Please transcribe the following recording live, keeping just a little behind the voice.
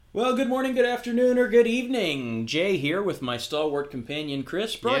Well, good morning, good afternoon, or good evening. Jay here with my stalwart companion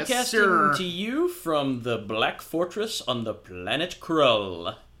Chris, broadcasting to you from the Black Fortress on the planet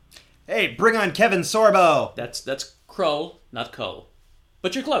Krull. Hey, bring on Kevin Sorbo. That's Krull, not Kull.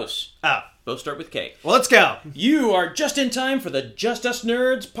 But you're close. Oh. Both start with K. Well, let's go. You are just in time for the Just Us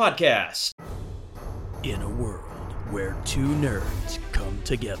Nerds podcast. In a world where two nerds come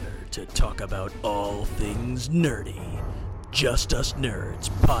together to talk about all things nerdy, Just Us Nerds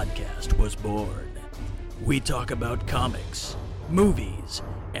podcast was born. We talk about comics, movies,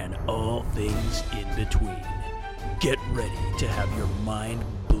 and all things in between. Get ready to have your mind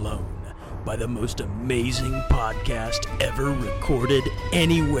blown by the most amazing podcast ever recorded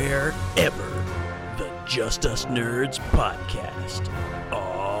anywhere ever. The Just Us Nerds podcast.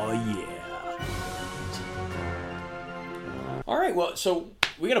 Aw, yeah. All right, well, so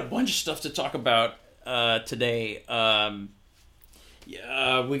we got a bunch of stuff to talk about today.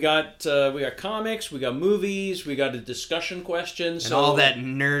 We got comics, we got movies, we got a discussion question. And all that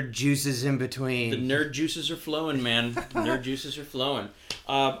nerd juices in between. The nerd juices are flowing, man. Nerd juices are flowing.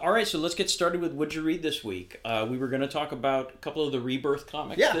 All right, so let's get started with what'd you read this week. We were going to talk about a couple of the Rebirth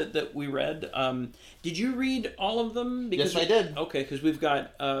comics that we read. Did you read all of them? Yes, I did. Okay, because we've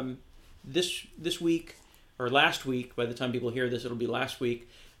got this week, or last week, by the time people hear this, it'll be last week,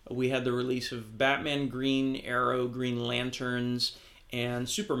 we had the release of Batman, Green Arrow, Green Lanterns, and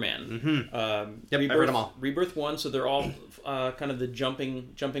Superman. Yep, Rebirth, I read them all. Rebirth 1, so they're all kind of the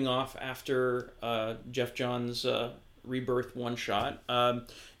jumping off after Jeff Johns' Rebirth one-shot.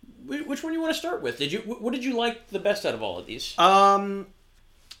 Which one do you want to start with? What did you like the best out of all of these?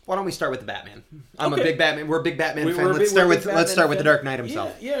 Why don't we start with the Batman? I'm a big Batman. We're a big Batman fan. Let's start with the Dark Knight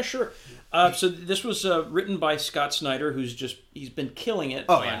himself. Yeah, sure. So this was written by Scott Snyder, he's been killing it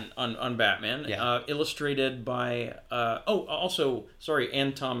on Batman. Yeah. Illustrated by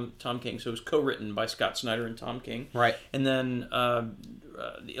and Tom King. So it was co-written by Scott Snyder and Tom King. Right. And then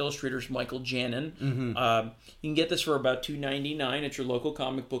the illustrator's Michael Janin. You can get this for about $2.99 at your local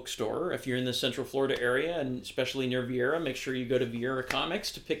comic book store. If you're in the Central Florida area, and especially near Viera, make sure you go to Viera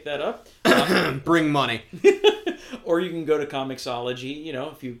Comics to pick that up. Bring money. Or you can go to Comixology,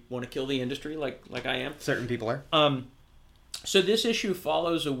 if you want to kill the industry like I am. Certain people are. So this issue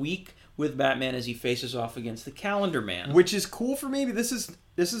follows a week with Batman as he faces off against the Calendar Man. Which is cool for me, but this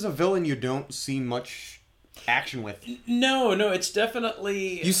is a villain you don't see much action with. No, it's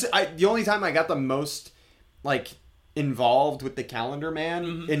definitely... The only time I got the most, involved with the Calendar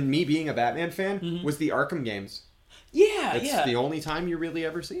Man, and me being a Batman fan, was the Arkham games. Yeah, It's the only time you really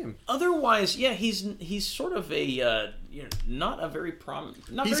ever see him. Otherwise, he's sort of a not a very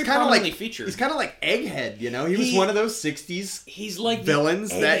He's prominently featured. He's kind of like Egghead, He was one of those '60s he's like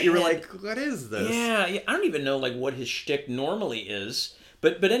villains that you were like, what is this? Yeah. I don't even know what his shtick normally is.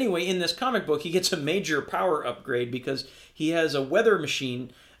 But anyway, in this comic book, he gets a major power upgrade because he has a weather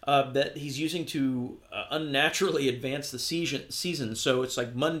machine that he's using to unnaturally advance the season. So it's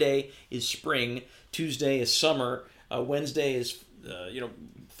like Monday is spring, Tuesday is summer, Wednesday is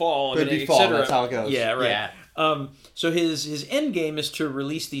fall. Could be fall. That's how it goes. Yeah, right. Yeah. So his end game is to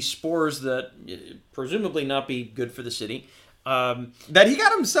release these spores that presumably not be good for the city. That he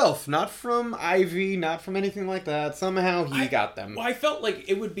got himself, not from Ivy, not from anything like that. Somehow he got them. Well, I felt like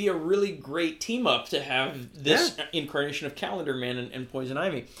it would be a really great team up to have this incarnation of Calendar Man and Poison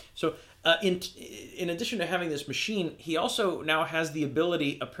Ivy. So in addition to having this machine, he also now has the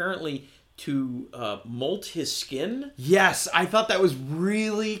ability, apparently, to molt his skin. Yes, I thought that was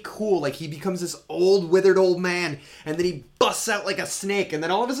really cool. Like, he becomes this old, withered old man, and then he busts out like a snake, and then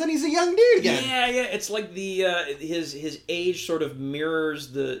all of a sudden he's a young dude again. Yeah. It's like the his age sort of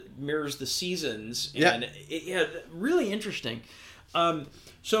mirrors the seasons. And really interesting.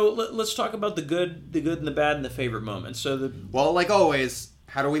 So let's talk about the good, and the bad, and the favorite moments. So well, like always,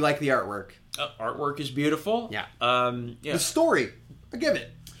 how do we like the artwork? Artwork is beautiful. Yeah. The story, I give it.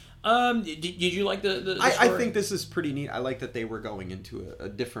 Did you like the story? I think this is pretty neat. I like that they were going into a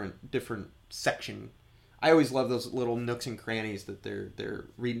different section. I always love those little nooks and crannies that they're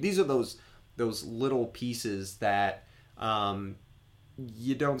reading. These are those little pieces that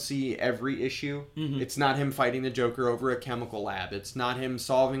you don't see every issue. It's not him fighting the Joker over a chemical lab. It's not him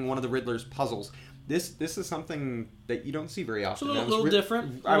solving one of the Riddler's puzzles. This is something that you don't see very often. It's a little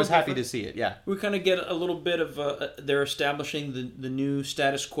different. I was happy to see it, yeah. We kind of get a little bit of... they're establishing the new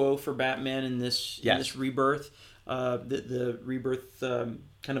status quo for Batman in this Rebirth. The Rebirth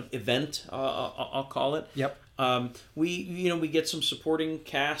kind of event, I'll call it. Yep. We get some supporting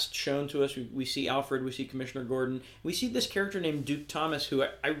cast shown to us. We see Alfred, we see Commissioner Gordon. We see this character named Duke Thomas, who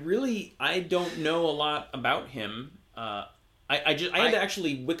I don't know a lot about him. I had to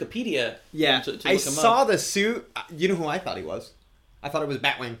actually Wikipedia to look I him saw up. the suit. You know who I thought he was? I thought it was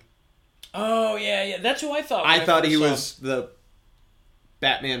Batwing. Oh, yeah, that's who I thought. I thought he was the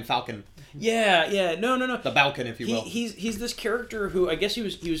Batman Falcon. Yeah, no. The Balcon, if you will. He's this character who I guess he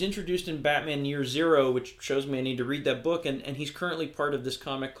was introduced in Batman Year Zero, which shows me I need to read that book, and he's currently part of this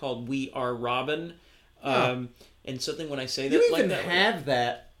comic called We Are Robin. And something when I say that, You like even that, have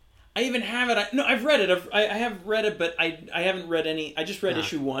that. I even have it. I've read it. I have read it, but I haven't read any. I just read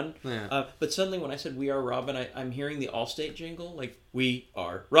issue 1. Yeah. But suddenly when I said We Are Robin, I'm hearing the Allstate jingle, like We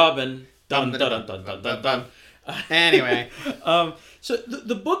Are Robin. Dun dun dun dun dun dun dun. Anyway. So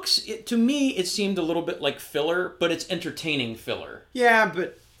the books, to me, it seemed a little bit like filler, but it's entertaining filler. Yeah,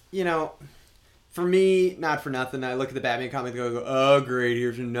 but, for me, not for nothing, I look at the Batman comic and go, oh, great,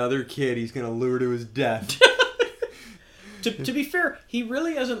 here's another kid he's going to lure to his death. To be fair, he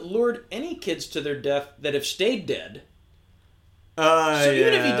really hasn't lured any kids to their death that have stayed dead. So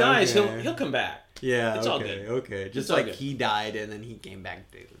even if he dies, he'll come back. Yeah, it's all good. Okay, just It's all like good. he died and then he came back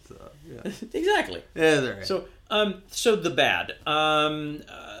too. So, yeah. Exactly. Yeah, that's all right. So the bad.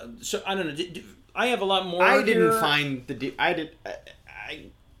 So I don't know. I have a lot more. I didn't here. find the Duke. I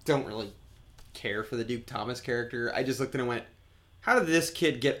don't really care for the Duke Thomas character. I just looked at it and went, how did this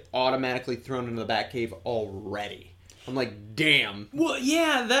kid get automatically thrown into the Batcave already? I'm like, damn. Well,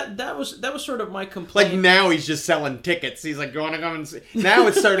 yeah, that was sort of my complaint. Like, now he's just selling tickets. He's like, you want to come and see? Now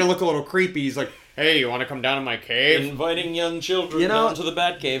it's starting to look a little creepy. He's like, hey, you want to come down to my cave? Inviting young children down to the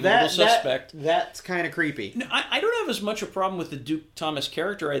Batcave, a little suspect. That's kind of creepy. No, I don't have as much a problem with the Duke Thomas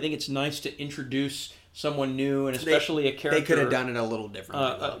character. I think it's nice to introduce someone new, and especially a character. They could have done it a little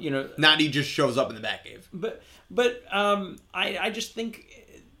differently. Not he just shows up in the Batcave. But I just think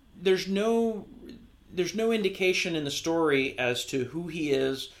there's no indication in the story as to who he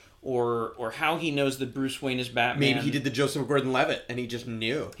is or how he knows that Bruce Wayne is Batman. Maybe he did the Joseph Gordon-Levitt and he just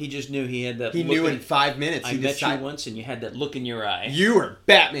knew. He just knew he had that. He knew in 5 minutes. I met you once and you had that look in your eye. You are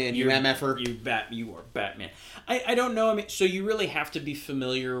Batman, you MFer. You are Batman. I don't know. I mean, so you really have to be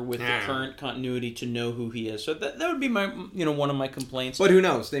familiar with the current continuity to know who he is. So that would be my one of my complaints. But who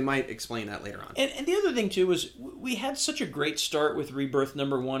knows? They might explain that later on. And the other thing too was we had such a great start with Rebirth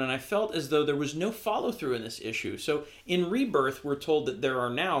 #1, and I felt as though there was no follow through in this issue. So in Rebirth, we're told that there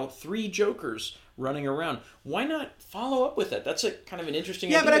are now 3 Jokers running around. Why not follow up with that? That's a kind of an interesting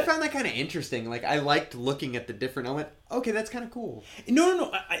idea. But I found that kind of interesting. Like, I liked looking at the different element. Okay, that's kind of cool.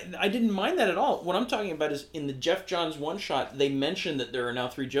 No. I didn't mind that at all. What I'm talking about is in the Jeff Johns one-shot, they mentioned that there are now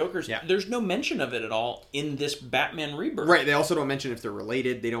 3 Jokers. Yeah. There's no mention of it at all in this Batman Rebirth. Right, they also don't mention if they're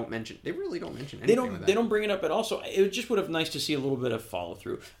related. They really don't mention anything They don't bring it up at all, so it just would have nice to see a little bit of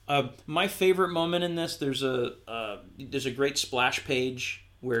follow-through. My favorite moment in this, there's a great splash page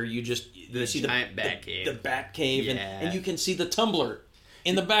where you see giant Batcave. The Batcave, and you can see the tumbler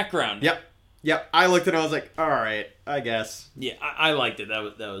in the background. Yep. I looked at it, I was like, all right, I guess. Yeah, I liked it.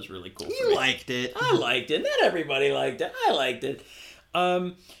 That was really cool. You liked it. I liked it. Not everybody liked it. I liked it.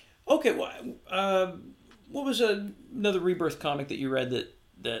 Okay, what was another Rebirth comic that you read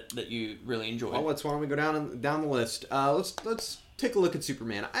that you really enjoyed? Well, why don't we go down the list? Let's take a look at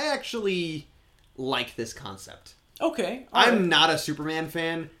Superman. I actually like this concept. Okay. I'm not a Superman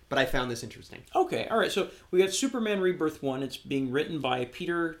fan, but I found this interesting. Okay, all right. So we got Superman Rebirth 1. It's being written by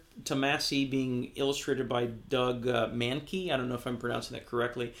Peter Tomasi, being illustrated by Doug Mankey. I don't know if I'm pronouncing that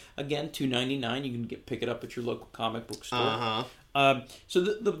correctly. Again, $2.99. You can pick it up at your local comic book store. Uh-huh. So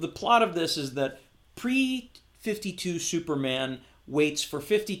the plot of this is that pre-52 Superman waits for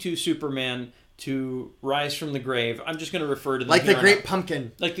 52 Superman to rise from the grave. I'm just going to refer to them like the Great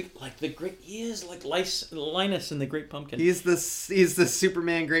Pumpkin. Like the great. He is like Linus in the Great Pumpkin. He's the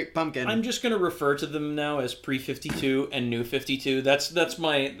Superman Great Pumpkin. I'm just going to refer to them now as pre-52 and new 52. That's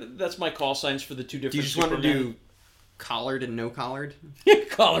my call signs for the two different. Do you just Superman. want to do collared and no collared?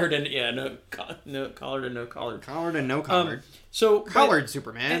 Collared and no collared and no collared. Collared and no collared. So collared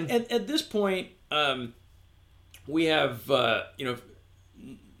Superman. At this point, we have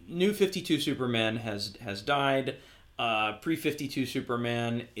New 52 Superman has died. Pre-52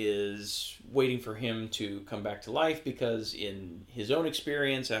 Superman is waiting for him to come back to life because in his own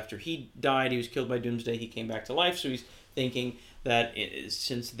experience, after he died, he was killed by Doomsday, he came back to life. So he's thinking that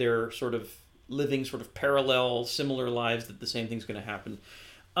since they're sort of living sort of parallel, similar lives, that the same thing's going to happen.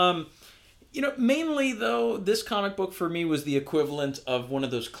 Mainly, though, this comic book for me was the equivalent of one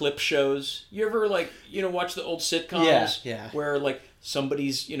of those clip shows. You ever, watch the old sitcoms? Yeah. Where,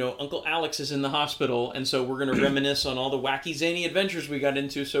 somebody's, Uncle Alex is in the hospital, and so we're going to reminisce on all the wacky, zany adventures we got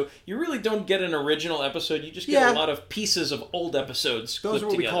into. So you really don't get an original episode. You just get a lot of pieces of old episodes Those clipped are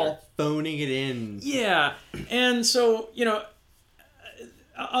what together. we call phoning it in. Yeah. And so,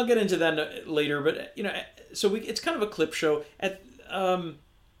 I'll get into that later, but so it's kind of a clip show.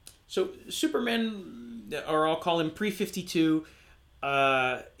 So Superman, or I'll call him Pre-52,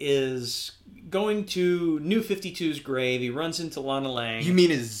 is going to New 52's grave. He runs into Lana Lang. You mean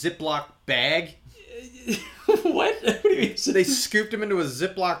his Ziploc bag? What? What do you mean? So they scooped him into a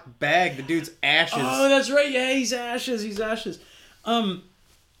Ziploc bag. The dude's ashes. Oh, that's right. Yeah, he's ashes. He's ashes. One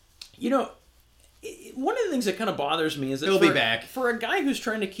of the things that kind of bothers me is that he'll be back. For a guy who's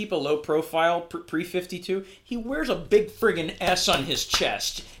trying to keep a low profile pre-52, he wears a big friggin' S on his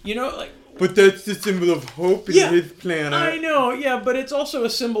chest. But that's the symbol of hope in his planet. I know, yeah, but it's also a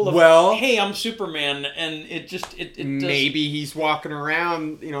symbol of, hey, I'm Superman, and it maybe he's walking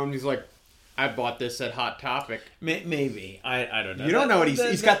around, and he's like, I bought this at Hot Topic. Maybe. I don't know. You don't know what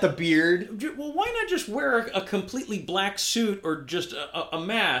he's got the beard. Well, why not just wear a completely black suit or just a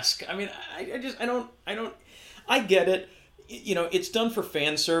mask? I mean, I get it. It's done for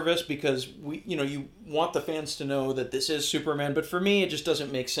fan service because you want the fans to know that this is Superman, but for me, it just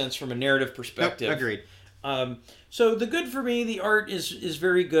doesn't make sense from a narrative perspective. Nope, agreed. So the good for me, the art is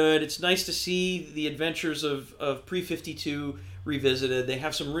very good. It's nice to see the adventures of Pre-52 revisited. They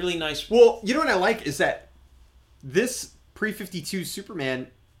have some really nice... Well, you know what I like is that this Pre-52 Superman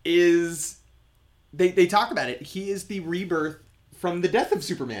is... They talk about it. He is the rebirth from the death of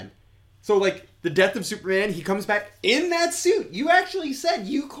Superman. So, the death of Superman, he comes back in that suit. You actually said,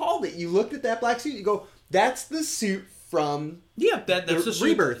 you called it. You looked at that black suit, you go, that's the suit from... Yeah, that's the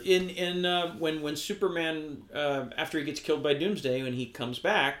rebirth. When Superman, after he gets killed by Doomsday, when he comes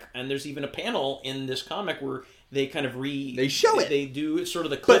back, and there's even a panel in this comic where they kind of they show it. They do sort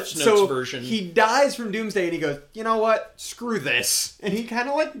of the Cliff Notes version. He dies from Doomsday and he goes, you know what? Screw this. And he kind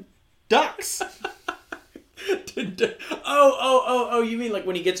of ducks. Oh, you mean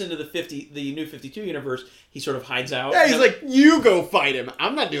when he gets into the New 52 universe, he sort of hides out? Yeah, he's like, you go fight him.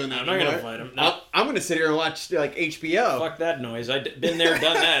 I'm not doing that. I'm not going to fight him. No. I'm going to sit here and watch HBO. Fuck that noise. I've been there,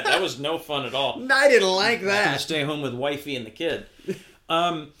 done that. That was no fun at all. I didn't like that. I'm going to stay home with wifey and the kid.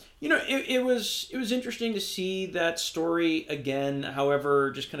 It was interesting to see that story again. However,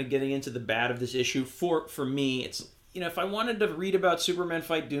 just kind of getting into the bad of this issue for me, it's if I wanted to read about Superman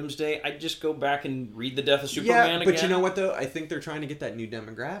fight Doomsday, I'd just go back and read the death of Superman again. But you know what though? I think they're trying to get that new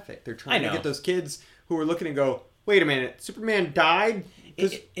demographic. They're trying to get those kids who are looking and go, wait a minute, Superman died.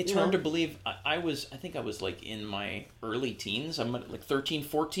 It's hard to believe. I think I was in my early teens. I'm 13,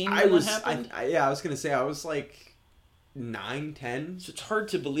 14 when that happened. I was gonna say I was 9, 10. So it's hard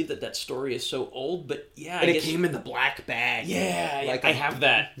to believe that story is so old, but yeah. And it came in the black bag. Yeah, I have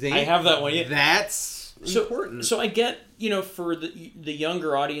that. I have that one. Yeah. That's important. So I get, for the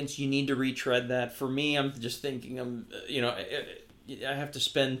younger audience, you need to retread that. For me, I'm just thinking, I have to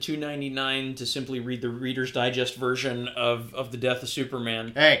spend $2.99 to simply read the Reader's Digest version of the death of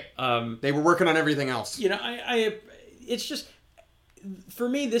Superman. Hey, they were working on everything else. It's just... For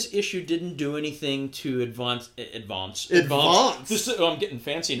me, this issue didn't do anything to advance. I'm getting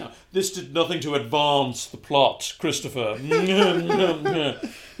fancy now. This did nothing to advance the plot, Christopher. No,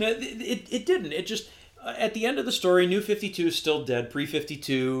 it didn't. It just... at the end of the story, New 52 is still dead.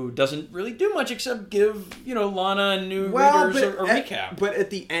 Pre-52 doesn't really do much except give, Lana and new readers a recap. But at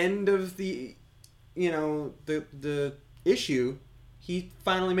the end of the issue, he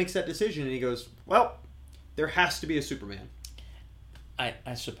finally makes that decision and he goes, well, there has to be a Superman.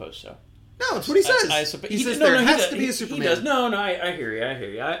 I suppose so. No, that's what he says. He says there has to be a Superman. He does. No, I hear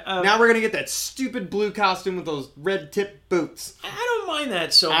you. Now we're going to get that stupid blue costume with those red tip boots. I don't mind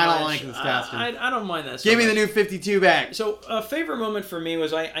that so much. I don't like this costume. I don't mind that so much. Give me the New 52 back. So a favorite moment for me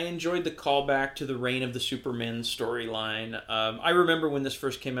was I enjoyed the callback to the Reign of the Supermen storyline. I remember when this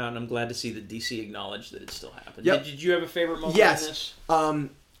first came out, and I'm glad to see that DC acknowledged that it still happened. Yep. Did you have a favorite moment in this?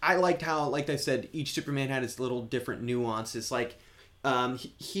 I liked how, like I said, each Superman had its little different nuances.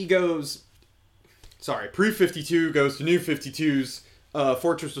 He goes... Sorry, Pre-52 goes to New 52's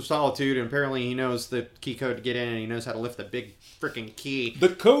Fortress of Solitude, and apparently he knows the key code to get in, and he knows how to lift the big freaking key. The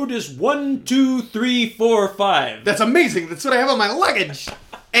code is 1, 2, 3, 4, 5. That's amazing! That's what I have on my luggage!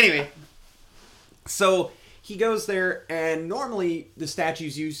 Anyway, so he goes there, and normally the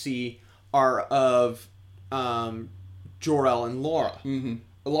statues you see are of Jor-El and Laura. Mm-hmm.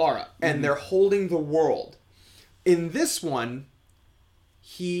 Laura, and they're holding the world. In this one...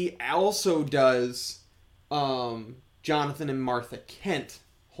 he also does Jonathan and Martha Kent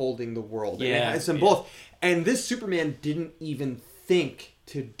holding the world. Yeah, and it has them both. And this Superman didn't even think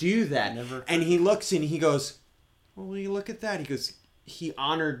to do that. And he looks and he goes, well, you look at that. He goes, he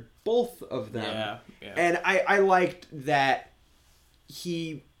honored both of them. Yeah. And I liked that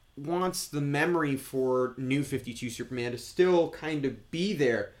he wants the memory for New 52 Superman to still kind of be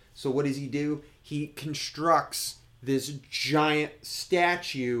there. So what does he do? He constructs this giant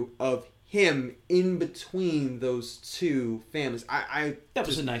statue of him in between those two families. That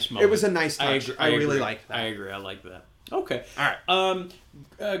was a nice moment. It was a nice touch. I really like that. I agree. I like that. Okay. All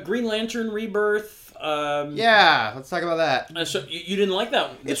right. Green Lantern Rebirth. Yeah, let's talk about that. So you didn't like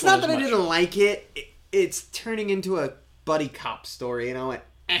that? It's not that I didn't like it. It's turning into a buddy cop story, and I went,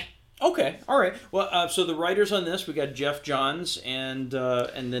 eh. Okay, all right. Well, so the writers on this, we got Jeff Johns, and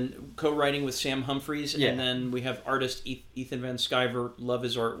then co-writing with Sam Humphries, and then we have artist Ethan Van Sciver. Love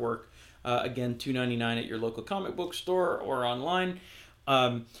his artwork. Again, $2.99 at your local comic book store or online.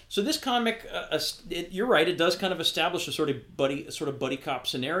 So this comic, you're right, it does kind of establish a sort of buddy cop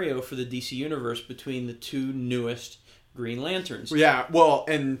scenario for the DC universe between the two newest Green Lanterns. Yeah, well,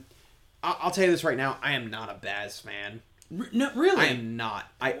 and I'll tell you this right now, I am not a Baz fan. No, really? I am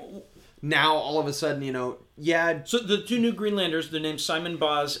not. Now, all of a sudden, yeah. So the two new Green Lanterns, they're named Simon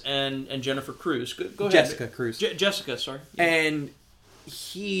Baz and Jennifer Cruz. Go ahead. Jessica Cruz. Jessica, sorry. Yeah. And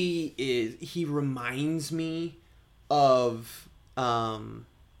he reminds me of Guy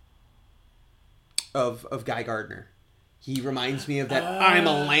Gardner. He reminds me of that, I'm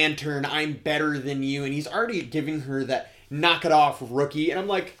a lantern, I'm better than you, and he's already giving her that knock it off rookie, and I'm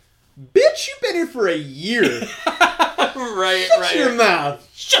like, bitch, you've been here for a year. Right. Shut your mouth.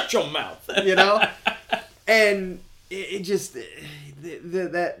 Shut your mouth. And it just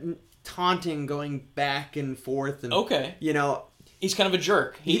that taunting going back and forth, and okay, he's kind of a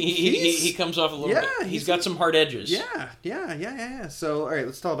jerk. He comes off a little bit. He's got some hard edges. Yeah. So, all right,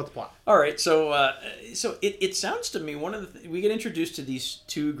 let's talk about the plot. All right, so it sounds to me we get introduced to these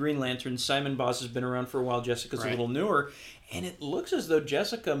two Green Lanterns. Simon Baz has been around for a while. Jessica's a little newer, and it looks as though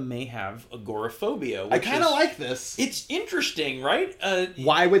Jessica may have agoraphobia. I kind of like this. It's interesting, right?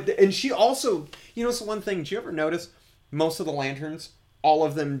 Why would? And she also, so one thing. Did you ever notice most of the lanterns, all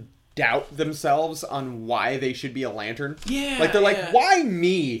of them doubt themselves on why they should be a lantern? Yeah. Like, they're like, why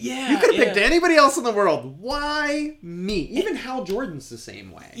me? Yeah. You could have picked anybody else in the world. Why me? Even Hal Jordan's the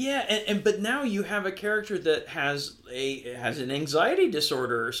same way. Yeah, but now you have a character that has an anxiety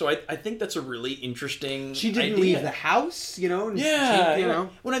disorder. So I think that's a really interesting She didn't idea. leave the house, And Yeah.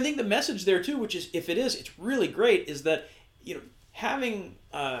 When I think the message there too, which is, if it is, it's really great, is that, having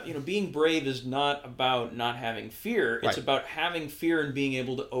being brave is not about not having fear. It's about having fear and being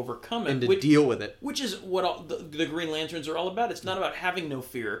able to overcome it. And to deal with it. Which is what the Green Lanterns are all about. It's not about having no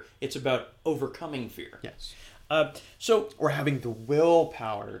fear. It's about overcoming fear. Yes. Or having the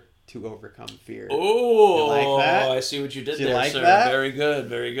willpower to overcome fear. Oh, you like that? I see what you did there, you like sir. that? Very good,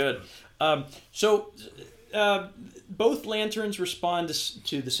 very good. Both lanterns respond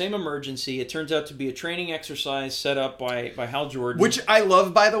to the same emergency. It turns out to be a training exercise set up by Hal Jordan, which I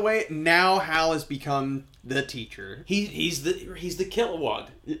love, by the way. Now Hal has become the teacher. He's the Kilowog.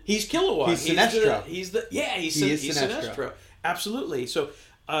 He's Kilowog. He's Sinestro. He's Sinestro. Absolutely. So,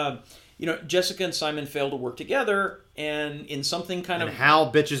 Jessica and Simon fail to work together, and in something kind and Hal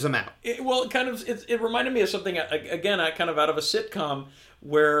bitches him out. It reminded me of something again, kind of out of a sitcom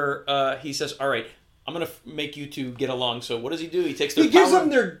where he says, "All right, I'm going to make you two get along." So what does he do? He takes their gives them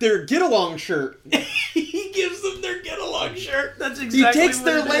their get-along shirt. He gives them their get-along shirt. That's exactly He takes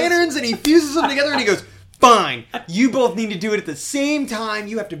their lanterns and he fuses them together and he goes, fine, you both need to do it at the same time.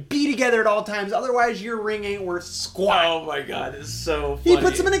 You have to be together at all times. Otherwise, your ring ain't worth squat. Oh my God, it's so funny. He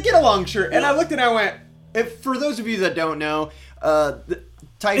puts them in a get-along shirt. And I looked and I went, for those of you that don't know,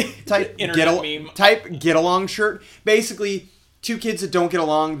 type get-along shirt. Basically, two kids that don't get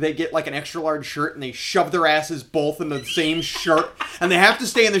along, they get like an extra large shirt and they shove their asses both into the same shirt, and they have to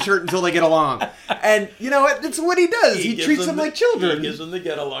stay in the shirt until they get along. And you know what? That's what he does. He treats them like children. He gives them the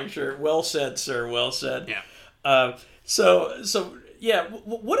get along shirt. Well said, sir. Well said. Yeah.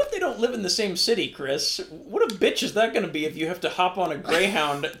 What if they don't live in the same city, Chris? What a bitch is that going to be if you have to hop on a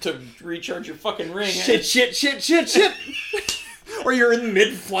Greyhound to recharge your fucking ring? Shit. Or you're in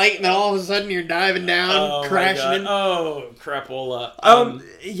mid-flight and then all of a sudden you're diving down, crashing in. Oh, crapola.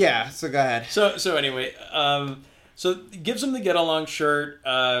 Yeah, so go ahead. So anyway, so it gives him the get-along shirt.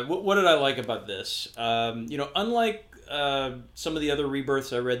 What did I like about this? Unlike some of the other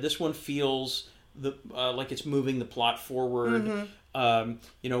rebirths I read, this one feels like it's moving the plot forward.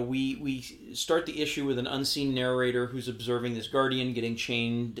 Mm-hmm. We start the issue with an unseen narrator who's observing this Guardian getting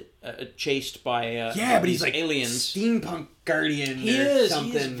chased by but he's like aliens. Steampunk Guardian. He is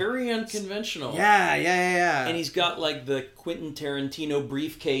something. He is very unconventional. Yeah. And he's got like the Quentin Tarantino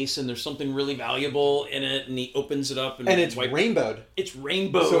briefcase, and there's something really valuable in it, and he opens it up, and it's rainbowed. It's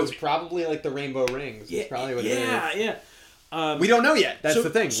rainbowed. So it's probably like the rainbow rings. It's probably what it is. Yeah. We don't know yet. That's the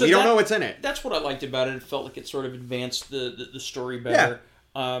thing. We don't know what's in it. That's what I liked about it. It felt like it sort of advanced the story better.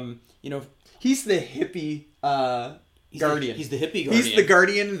 Yeah. He's the hippie guardian. He's the hippie guardian. He's the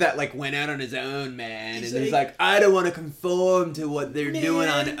guardian that went out on his own, man. He's like, I don't want to conform to what they're doing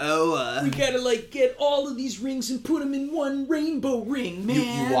on Oa. We gotta get all of these rings and put them in one rainbow ring,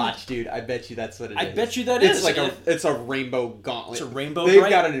 man. You watch, dude. I bet you that's what it is. I bet you that is. It's a rainbow gauntlet. It's a rainbow. They've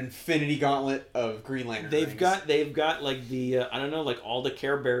got an infinity gauntlet of Green Lantern. They've got the I don't know, all the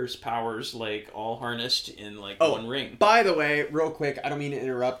Care Bears powers all harnessed in one ring. By the way, real quick, I don't mean to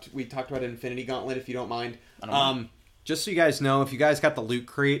interrupt. We talked about Infinity Gauntlet, if you don't mind. I don't mind. Just so you guys know, if you guys got the Loot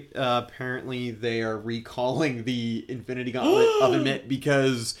Crate, apparently they are recalling the Infinity Gauntlet of Mitt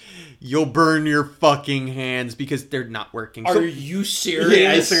because you'll burn your fucking hands because they're not working. Are you serious?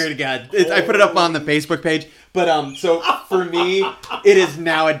 Yeah, I swear to God. I put it up on the Facebook page. But so for me, it is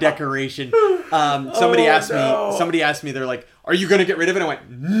now a decoration. Somebody asked me, they're like, are you going to get rid of it? I went,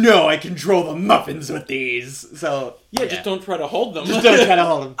 no, I control the muffins with these. So yeah, just don't try to hold them. Just don't try to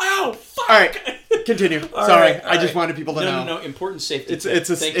hold them. Ow, fuck! All right. Continue. Sorry, I just wanted people to know. No, important safety. It's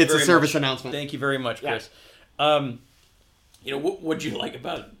a service announcement. Thank you very much, Chris. Yeah. What'd you like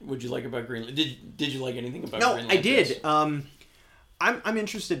about Green? Did you like anything about Green? No, I did. I'm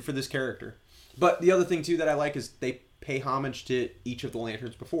interested for this character, but the other thing too that I like is they pay homage to each of the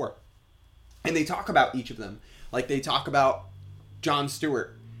Lanterns before, and they talk about each of them. Like they talk about John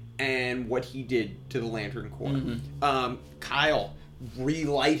Stewart and what he did to the Lantern Corps. Mm-hmm. Kyle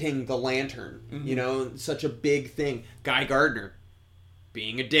relighting the lantern, such a big thing. Guy Gardner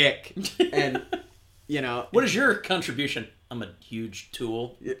being a dick, and what is your contribution? I'm a huge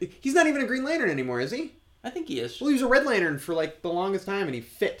tool. He's not even a Green Lantern anymore, is he? I think he is. Well, he was a Red Lantern for the longest time, and he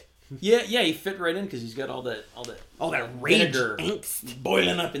fit. Yeah, he fit right in because he's got all that rage, angst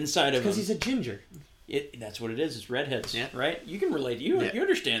boiling up inside of him. Because he's a ginger. That's what it is. It's redheads, right? You can relate. You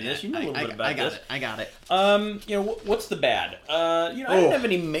understand this. You know a little bit about this. I got it. What's the bad? I didn't have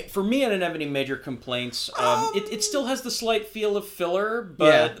any. For me, I didn't have any major complaints. It still has the slight feel of filler,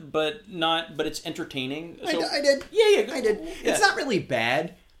 but it's entertaining. So, I did. Yeah, I did. Yeah. It's not really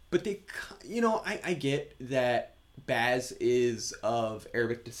bad, but I get that Baz is of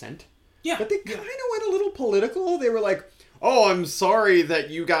Arabic descent. Yeah, but they kind of went a little political. They were like, oh, I'm sorry that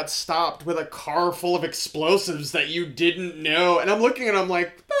you got stopped with a car full of explosives that you didn't know. And I'm looking and I'm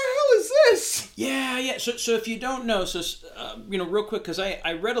like, what the hell is this? Yeah. So if you don't know, real quick, because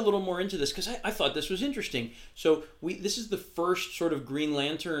I read a little more into this because I thought this was interesting. So this is the first sort of Green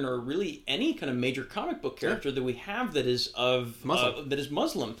Lantern or really any kind of major comic book character that we have that is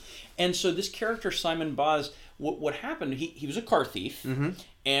Muslim. And so this character, Simon Baz, what happened, he was a car thief. Mm-hmm.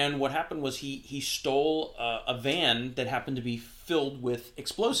 And what happened was he stole a van that happened to be filled with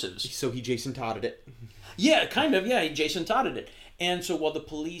explosives. So he Jason Todded it. Yeah, kind of. Yeah, he Jason Todded it. And so while the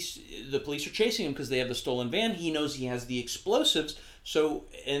police are chasing him because they have the stolen van, he knows he has the explosives.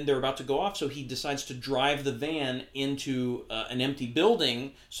 And they're about to go off. So he decides to drive the van into an empty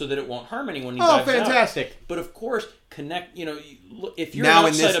building so that it won't harm anyone. He dives fantastic! Out. But of course, if you're now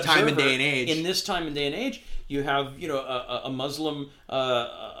an outside in this time and day and age, in this time and day and age, you have a Muslim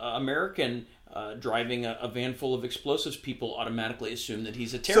American driving a van full of explosives. People automatically assume that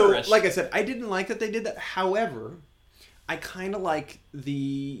he's a terrorist. So, like I said, I didn't like that they did that. However, I kind of like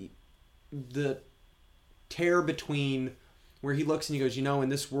the tear between where he looks and he goes, in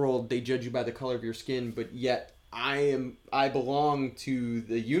this world they judge you by the color of your skin, but yet I belong to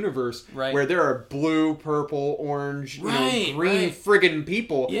the universe where there are blue, purple, orange, green friggin'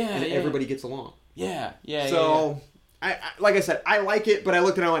 people, and everybody gets along. Yeah. So, I like I said, I like it, but I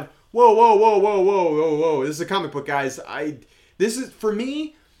looked and I went, whoa, this is a comic book, guys. This is, for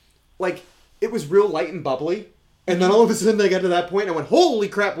me, it was real light and bubbly. And then all of a sudden I got to that point and I went, holy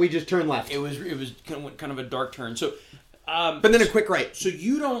crap, we just turned left. It was kind of a dark turn. So, but then a quick right. So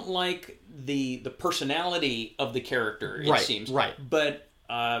you don't like the personality of the character, it seems. Right. But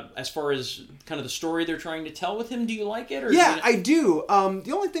as far as kind of the story they're trying to tell with him, do you like it? Or I do.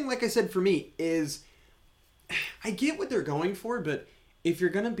 The only thing, like I said, for me is I get what they're going for, but if you're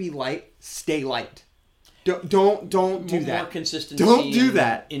going to be light, stay light. Don't do that. More consistency. Don't do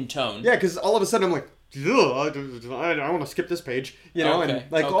that. In tone. Yeah, because all of a sudden I'm like, I want to skip this page, all of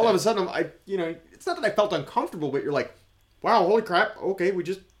a sudden it's not that I felt uncomfortable, but you're like, wow, holy crap, okay, we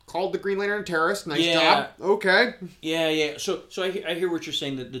just called the Green Lantern a terrorist, nice job, okay. Yeah. So I hear what you're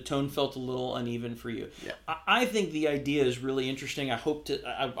saying, that the tone felt a little uneven for you. Yeah. I think the idea is really interesting. I want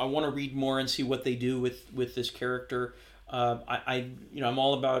to read more and see what they do with this character. I'm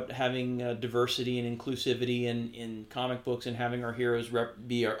all about having diversity and inclusivity in comic books, and having our heroes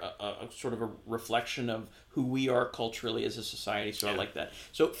be a sort of a reflection of who we are culturally as a society. So I like that.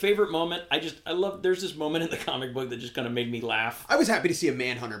 So favorite moment, I love. There's this moment in the comic book that just kind of made me laugh. I was happy to see a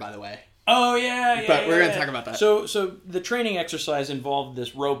Manhunter, by the way. Oh yeah, but we're gonna talk about that. So the training exercise involved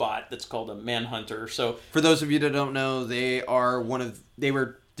this robot that's called a Manhunter. So for those of you that don't know, they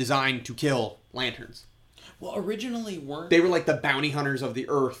were designed to kill lanterns. Well, originally weren't they were like the bounty hunters of the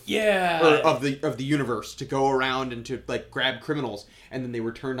Earth, yeah, or of the universe, to go around and to like grab criminals, and then they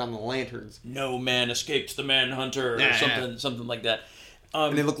were turned on the lanterns. No man escapes the Manhunter, or something like that.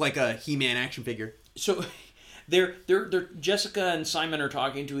 And they look like a He-Man action figure. So they're Jessica and Simon are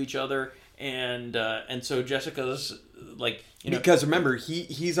talking to each other, and so Jessica's like, because remember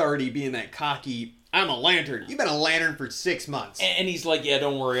he's already being that cocky. I'm a lantern. You've been a lantern for 6 months. And he's like, yeah,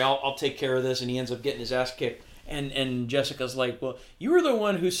 don't worry, I'll take care of this. And he ends up getting his ass kicked. And Jessica's like, well, you were the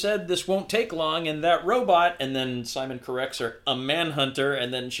one who said this won't take long, and that robot. And then Simon corrects her, a Manhunter.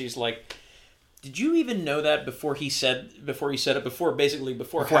 And then she's like, did you even know that before he said it? Before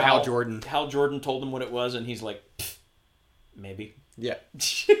Hal Jordan. Hal Jordan told him what it was, and he's like, maybe. Yeah.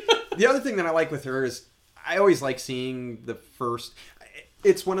 The other thing that I like with her is I always like seeing the first.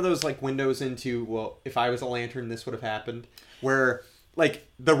 It's one of those like windows into, well, if I was a lantern, this would have happened. Where like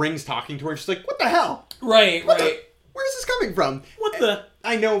the Ring's talking to her, and she's like, "What the hell? Right. Where's this coming from? What the?"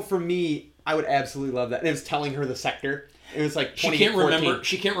 I know for me, I would absolutely love that. And it was telling her the sector. It was like 2014.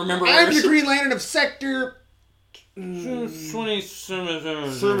 She can't remember. I'm the Green Lantern of Sector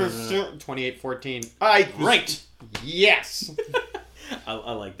 2814. Right. Yes.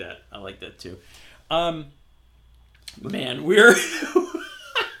 I like that. I like that too. Man, we're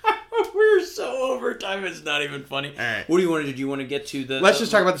so over time. It's not even funny. All right. What do you want to do? Do you want to get to the? Let's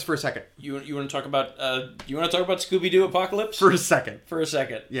just talk about this for a second. You want to talk about? You want to talk about Scooby-Doo Apocalypse for a second? For a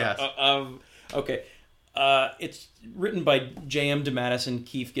second. Yes. Okay. It's written by J.M. DeMatteis and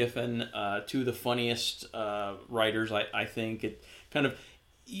Keith Giffen, two of the funniest writers. I think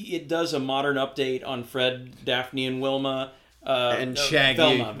it does a modern update on Fred, Daphne, and Wilma, and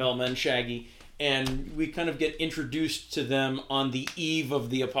Shaggy. Velma and Shaggy. And we kind of get introduced to them on the eve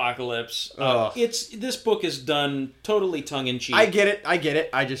of the apocalypse. This book is done totally tongue-in-cheek. I get it. I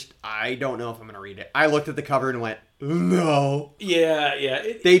don't know if I'm going to read it. I looked at the cover and went, no. Yeah.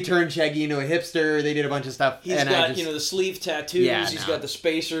 They turned Shaggy into a hipster. They did a bunch of stuff. He's got the sleeve tattoos. Yeah, he's got the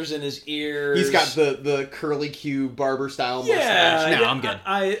spacers in his ears. He's got the curly Q barber style mustache. No, I'm good.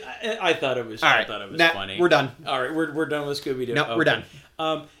 I thought it was. All right, I thought it was funny. We're done. All right, we're done with Scooby-Doo. No, we're done.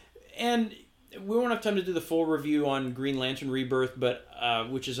 And we won't have time to do the full review on Green Lantern Rebirth, but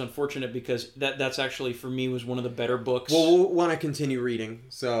which is unfortunate because that's actually for me was one of the better books. Well, we'll want to continue reading.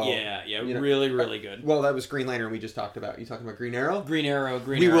 So really, really good. Well, that was Green Lantern we just talked about. You talking about Green Arrow? Green Arrow.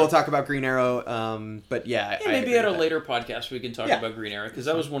 We will talk about Green Arrow, but maybe at a later podcast we can talk about Green Arrow because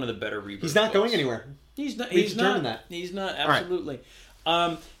that was one of the better Rebirth. He's not books. going anywhere. He's not. We've determined that. He's not. Absolutely.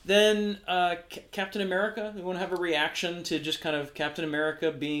 Right. Then Captain America. We want to have a reaction to just kind of Captain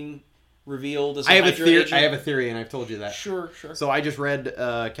America being revealed as a Hydra agent. I have a theory, and I've told you that. Sure. So I just read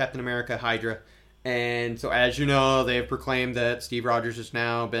Captain America Hydra, and so as you know, they have proclaimed that Steve Rogers has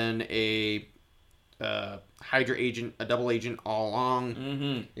now been a Hydra agent, a double agent all along.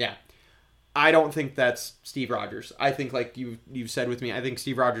 Mm-hmm. Yeah. I don't think that's Steve Rogers. I think, like you've said with me, I think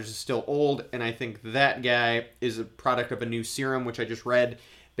Steve Rogers is still old, and I think that guy is a product of a new serum, which I just read.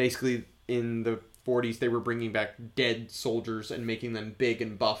 Basically, in the 40s, they were bringing back dead soldiers and making them big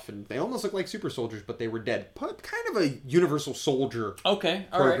and buff, and they almost look like super soldiers, but they were dead. Kind of a Universal Soldier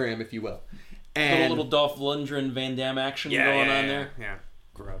program, if you will. And little Dolph Lundgren Van Damme action going on there. Yeah,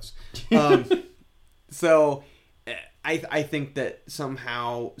 gross. So I think that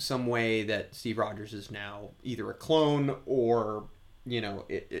somehow, some way that Steve Rogers is now either a clone or,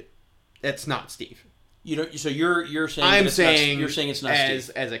 it's not Steve. So you're saying you're saying it's not Steve.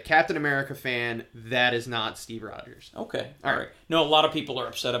 As a Captain America fan, that is not Steve Rogers. Okay, all right. No, a lot of people are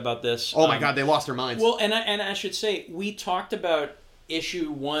upset about this. Oh my God, they lost their minds. Well, and I should say we talked about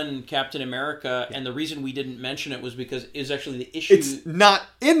issue 1 Captain America, and the reason we didn't mention it was because it was actually the issue. It's not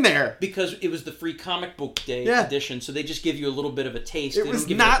in there because it was the free comic book day edition, so they just give you a little bit of a taste. It was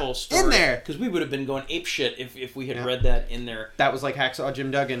not the whole story in there because we would have been going apeshit if we had read that in there. That was like Hacksaw Jim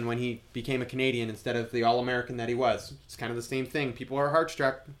Duggan when he became a Canadian instead of the All-American that he was. It's kind of the same thing. People are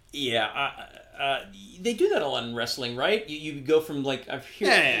heartstruck. Yeah. They do that a lot in wrestling, right? You go from like I've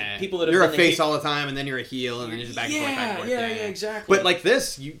heard people that have you're a face all the time, and then you're a heel, and then you're just back and forth. Yeah, exactly. But like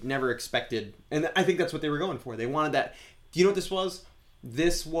this, you never expected, and I think that's what they were going for. They wanted that. Do you know what this was?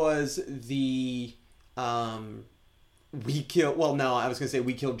 This was the we killed... Well, no, I was going to say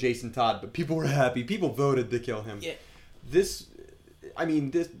we killed Jason Todd, but people were happy. People voted to kill him. Yeah. There's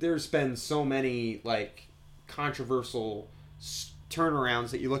been so many, like, controversial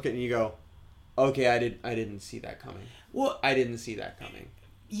turnarounds that you look at and you go, okay, I didn't see that coming. Well, I didn't see that coming.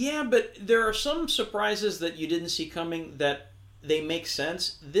 Yeah, but there are some surprises that you didn't see coming that they make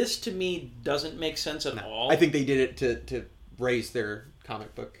sense. This, to me, doesn't make sense at all. I think they did it to raise their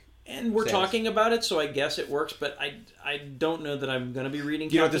comic book. And we're sales. talking about it, so I guess it works, but I don't know that I'm going to be reading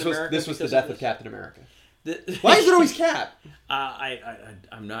Captain America. This was the death of Captain America. The, Why is it always Cap?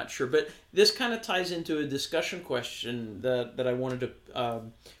 I'm not sure, but this kind of ties into a discussion question that I wanted to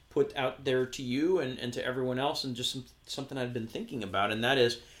put out there to you and to everyone else, and just something I've been thinking about, and that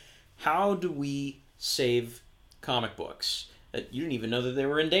is, how do we save comic books? You didn't even know that they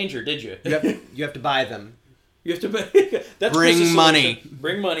were in danger, did you? You have to buy them. You have to buy. That's Bring Chris's money. solution.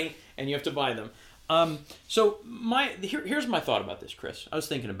 Bring money, and you have to buy them. So here's my thought about this, Chris. I was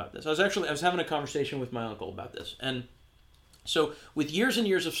thinking about this. I was having a conversation with my uncle about this, and so with years and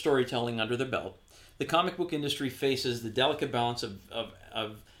years of storytelling under their belt, the comic book industry faces the delicate balance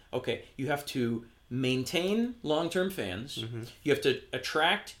of okay, you have to maintain long-term fans, Mm-hmm. you have to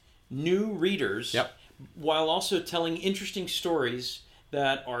attract new readers, Yep. while also telling interesting stories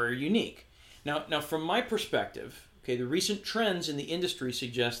that are unique. Now, from my perspective, okay, the recent trends in the industry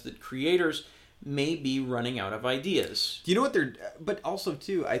suggest that creators may be running out of ideas. Do you know what they're? But also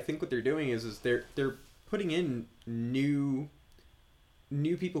too, I think what they're doing is they're putting in new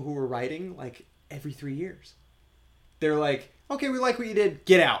people who are writing like every 3 years. They're like, okay, we like what you did.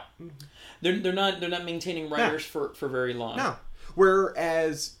 Get out. They're not maintaining writers for very long. No.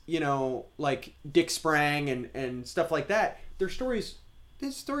 Whereas, like Dick Sprang and stuff like that,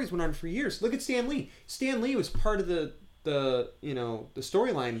 his stories went on for years. Look at Stan Lee. Stan Lee was part of the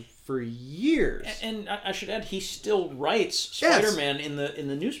storyline for years. And I should add, he still writes Spider-Man in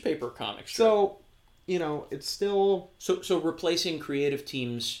the newspaper comics. So, it's still... So replacing creative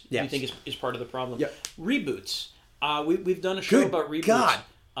teams, Yes. you think is part of the problem? Yep. Reboots. We've done a show Good about reboots.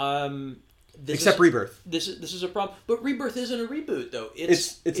 God. Except Rebirth. This is a problem, but Rebirth isn't a reboot though.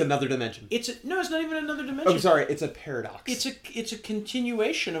 It's another dimension. It's not even another dimension. I'm sorry, it's a paradox. It's a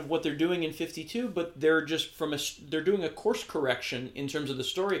continuation of what they're doing in 52, but they're just they're doing a course correction in terms of the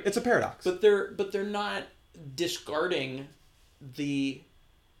story. It's a paradox. But they're not discarding the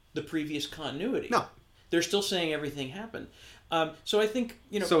previous continuity. No. They're still saying everything happened. So I think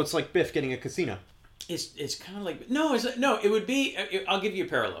So it's like Biff getting a casino. It's kind of like it would be. I'll give you a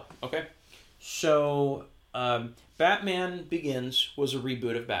parallel. Okay. So, Batman Begins was a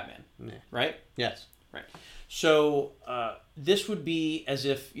reboot of Batman, right? Yes. Right. So, this would be as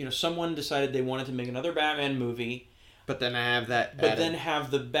if, someone decided they wanted to make another Batman movie, But then I have that but then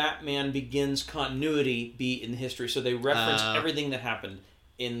have the Batman Begins continuity be in history. So they reference everything that happened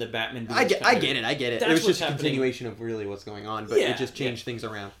in the Batman Begins I get it. That's It was what's just a happening. continuation of really what's going on, but it just changed things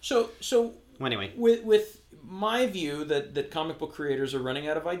around. So Well, anyway. with my view that comic book creators are running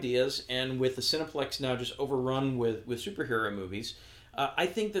out of ideas, and with the Cineplex now just overrun with superhero movies, I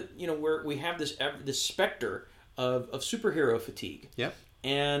think that we have this specter of superhero fatigue. Yep.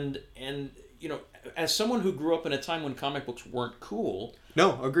 And as someone who grew up in a time when comic books weren't cool,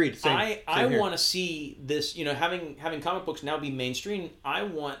 No, agreed. I here. want to see this. Having comic books now be mainstream, I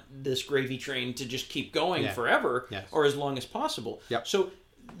want this gravy train to just keep going forever, or as long as possible. Yep. So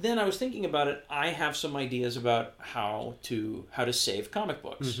then I was thinking about it. I have some ideas about how to save comic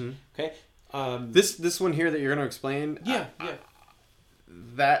books. Mm-hmm. Okay. This one here that you're going to explain. Yeah.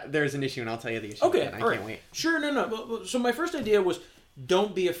 That there's an issue, and I'll tell you the issue. Okay. I all right. can't wait. Sure. No. Well, so my first idea was,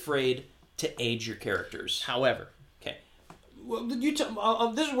 don't be afraid to age your characters. However, Okay. Well, you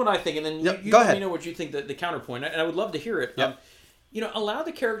this is what I think, and then you go let ahead. me know what you think. The counterpoint, and I would love to hear it. Yep. Allow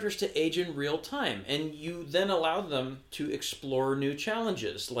the characters to age in real time, and you then allow them to explore new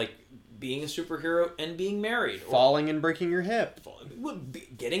challenges, like being a superhero and being married, falling and breaking your hip.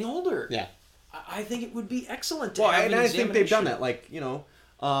 getting older. Yeah. I think it would be excellent to Well, have and an I think they've done examination. that.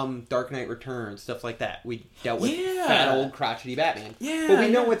 Like, Dark Knight Returns, stuff like that. We dealt with Yeah. fat old crotchety Batman. Yeah, But we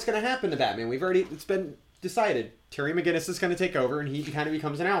know yeah. what's going to happen to Batman. It's been decided. Terry McGinnis is going to take over, and he kind of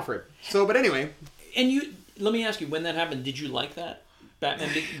becomes an Alfred. So, but anyway. And let me ask you, when that happened, did you like that?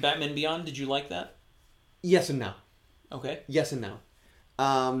 Batman Beyond, did you like that? Yes and no. Okay. Yes and no.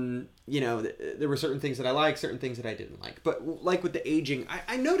 There were certain things that I liked, certain things that I didn't like. But like with the aging,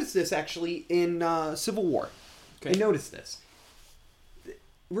 I noticed this actually in Civil War. Okay. I noticed this.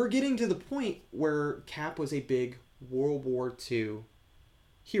 We're getting to the point where Cap was a big World War II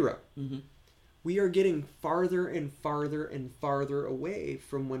hero. Mm-hmm. We are getting farther and farther and farther away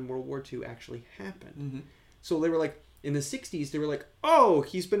from when World War II actually happened. Mm-hmm. So they were like, In the 60s, they were like, oh,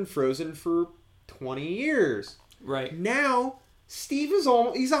 he's been frozen for 20 years. Right. Now, Steve is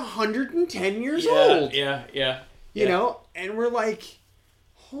he's 110 years old. Yeah. You know? And we're like,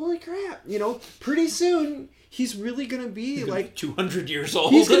 holy crap. You know, pretty soon, he's really going to be like 200 years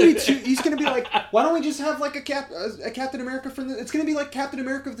old. He's going to be like, why don't we just have like a Captain America from it's going to be like Captain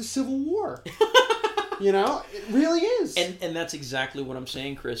America of the Civil War. You know? It really is. And that's exactly what I'm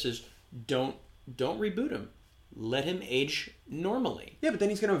saying, Chris, is don't reboot him. Let him age normally. Yeah, but then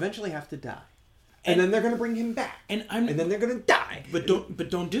he's going to eventually have to die. And then they're going to bring him back. And then they're going to die. But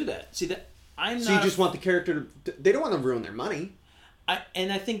don't do that. See that So you just want the character to... They don't want to ruin their money.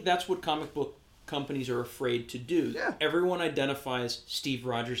 And I think that's what comic book companies are afraid to do. Yeah. Everyone identifies Steve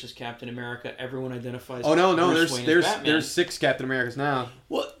Rogers as Captain America. Everyone identifies Bruce Wayne as Batman. There's 6 Captain Americas now.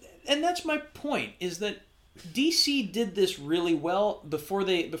 Well, and that's my point, is that DC did this really well before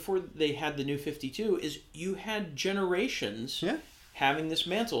they had the New 52, is you had generations having this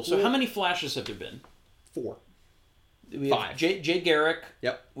mantle. So how many Flashes have there been? 4. We have 5. Jay Garrick.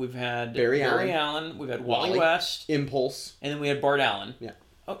 Yep. We've had Barry Allen. We've had Wally West. Impulse. And then we had Bart Allen. Yeah.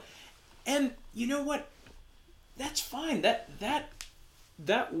 Oh, and you know what? That's fine.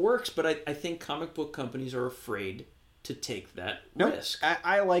 That works. But I think comic book companies are afraid to take that risk.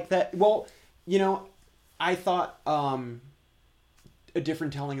 I like that. Well, you know, I thought a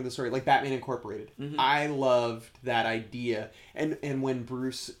different telling of the story, like Batman Incorporated. Mm-hmm. I loved that idea. And when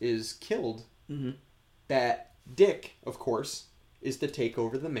Bruce is killed, that Dick, of course, is to take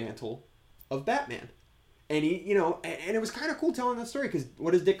over the mantle of Batman. And he, you know, and it was kind of cool telling that story, because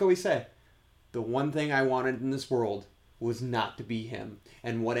what does Dick always say? The one thing I wanted in this world was not to be him.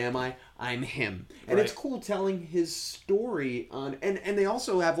 And what am I? I'm him. And it's cool telling his story on... And they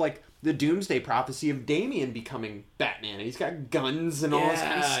also have, like, the Doomsday Prophecy of Damian becoming Batman. And he's got guns and all this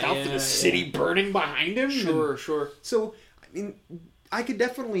kind of stuff, and a city burning behind him. Sure. So, I mean, I could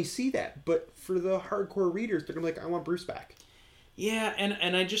definitely see that. But for the hardcore readers, they're going to be like, I want Bruce back. Yeah,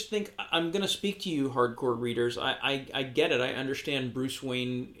 and I just think... I'm going to speak to you, hardcore readers. I get it. I understand Bruce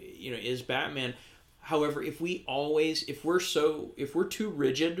Wayne, you know, is Batman. However, if we're too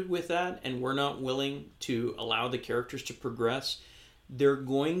rigid with that and we're not willing to allow the characters to progress, they're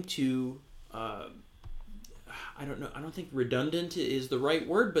going to, I don't think redundant is the right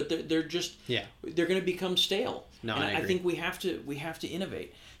word, but they're just, they're going to become stale. No, and I agree. I think we have to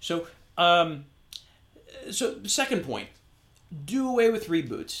innovate. So, second point, do away with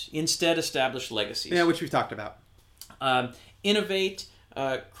reboots. Instead, establish legacies. Yeah, which we've talked about. Innovate.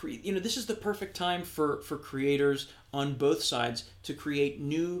 This is the perfect time for creators on both sides to create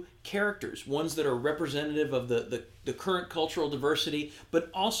new characters, ones that are representative of the current cultural diversity,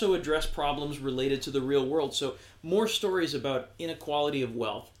 but also address problems related to the real world. So more stories about inequality of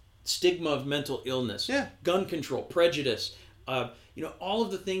wealth, stigma of mental illness, gun control, prejudice, all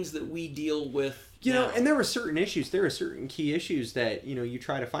of the things that we deal with. You know, and there were certain issues. There are certain key issues that, you know, you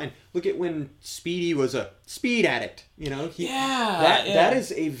try to find. Look at when Speedy was a speed addict. You know, that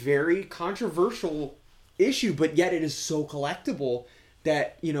is a very controversial issue, but yet it is so collectible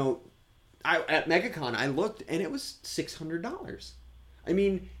that, you know, at MegaCon I looked and it was $600. I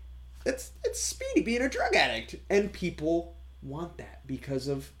mean, it's Speedy being a drug addict, and people want that because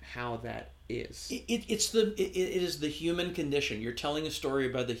of how that is. It is the human condition. You're telling a story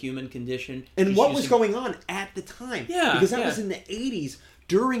about the human condition. And what was going on at the time. Yeah. Because that was in the 80s,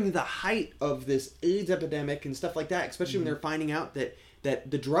 during the height of this AIDS epidemic and stuff like that, especially when they're finding out that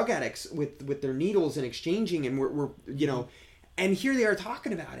the drug addicts with their needles and exchanging, and we're you know, and here they are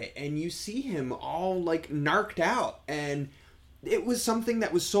talking about it, and you see him all like narked out, and it was something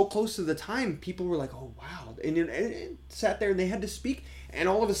that was so close to the time. People were like, oh wow, and it sat there and they had to speak, and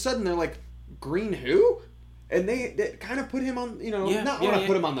all of a sudden they're like, Green who? And they kind of put him on, you know,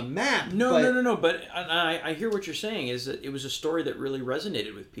 put him on the map. No. But I hear what you're saying, is that it was a story that really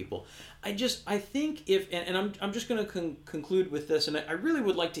resonated with people. I think I'm just going to conclude with this, and I really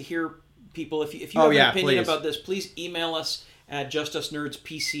would like to hear people, if you have an opinion about this, please email us at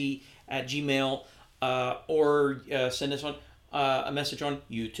justusnerdspc@gmail.com, or send us on a message on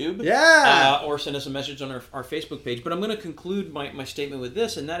YouTube, or send us a message on our Facebook page. But I'm going to conclude my statement with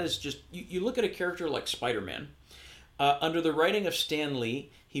this, and that is just, you look at a character like Spider-Man. Under the writing of Stan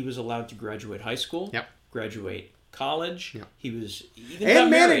Lee, he was allowed to graduate high school, graduate college. He was even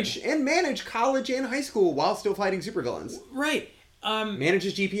manage college and high school while still fighting supervillains. Right. Manage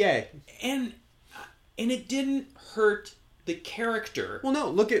his GPA, and it didn't hurt the character. Well, no.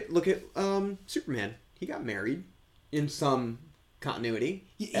 Look at Superman. He got married in some continuity,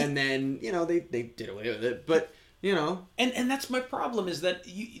 and then, you know, they did away with it, but, you know, and that's my problem, is that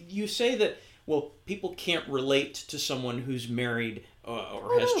you say that, well, people can't relate to someone who's married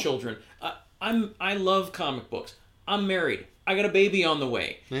or has children. I love comic books. I'm married. I got a baby on the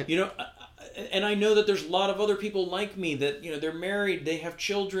way. Yeah. You know, and I know that there's a lot of other people like me that, you know, they're married, they have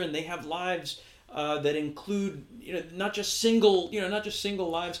children, they have lives that include, you know, not just single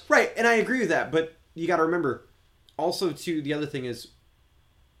lives. Right, and I agree with that, but you got to remember, also, too, the other thing is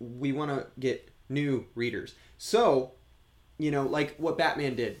we want to get new readers. So, you know, like what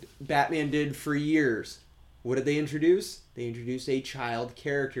Batman did. Batman did for years. What did they introduce? They introduced a child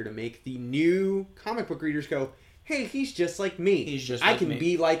character to make the new comic book readers go, hey, he's just like me. He's just I like can me.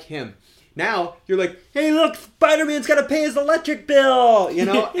 be like him. Now, you're like, hey, look, Spider-Man's got to pay his electric bill, you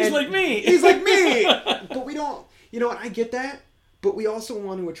know? He's like me. He's like me. But we don't, you know what, I get that. But we also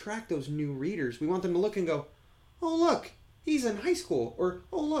want to attract those new readers. We want them to look and go, oh, look, he's in high school. Or,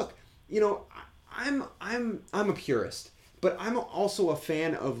 oh, look, you know, I'm a purist. But I'm also a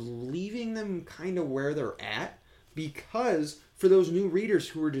fan of leaving them kind of where they're at. Because for those new readers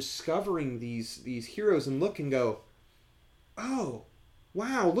who are discovering these heroes and look and go, oh,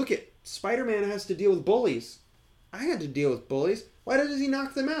 wow, look at Spider-Man has to deal with bullies. I had to deal with bullies. Why does he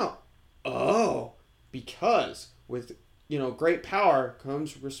knock them out? Oh, because with, you know, great power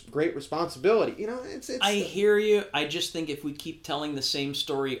comes great responsibility. You know, it's. I hear you. I just think if we keep telling the same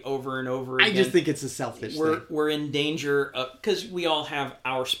story over and over again, I just think it's a selfish thing. We're in danger because we all have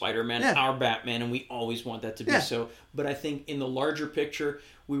our Spider-Man, Yeah. our Batman, and we always want that to be so. But I think in the larger picture,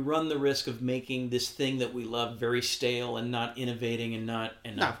 we run the risk of making this thing that we love very stale and not innovating and not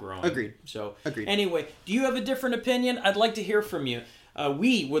growing. Agreed. So Agreed. Anyway, do you have a different opinion? I'd like to hear from you.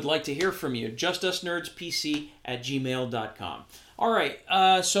 We would like to hear from you. justusnerdspc@gmail.com. All right,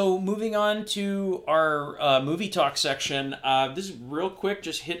 so moving on to our movie talk section. This is real quick,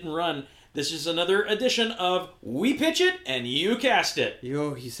 just hit and run. This is another edition of We Pitch It and You Cast It.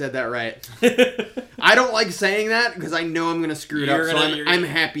 You said that right. I don't like saying that because I know I'm going to screw it up, so I'm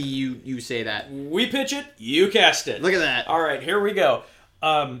happy you say that. We pitch it, you cast it. Look at that. All right, here we go.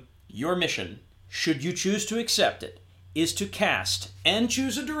 Your mission, should you choose to accept it, is to cast and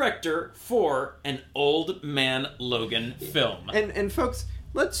choose a director for an Old Man Logan film. And folks,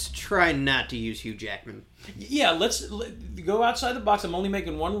 let's try not to use Hugh Jackman. Yeah, let's go outside the box. I'm only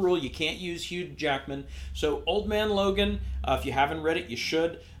making one rule. You can't use Hugh Jackman. So Old Man Logan, if you haven't read it, you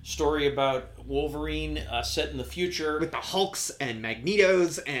should. Story about Wolverine set in the future. With the Hulks and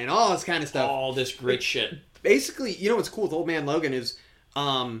Magnetos and all this kind of stuff. All this great shit. Basically, you know what's cool with Old Man Logan is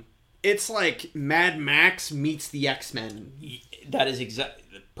it's like Mad Max meets the X-Men. That is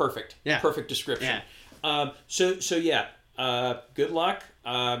perfect. Yeah. Perfect description. Yeah. Good luck.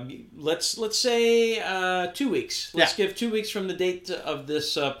 Let's say 2 weeks. Let's give 2 weeks from the date of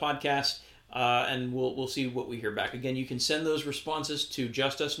this podcast, and we'll see what we hear back. Again, you can send those responses to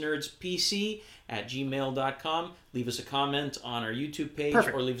justusnerdspc@gmail.com. Leave us a comment on our YouTube page,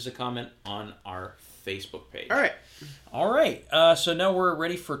 Perfect. or leave us a comment on our Facebook page. All right. So now we're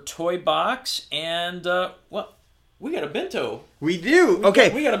ready for Toy Box, and we got a bento. We do. Okay.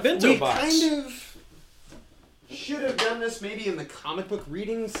 We got a bento box. We kind of should have done this maybe in the comic book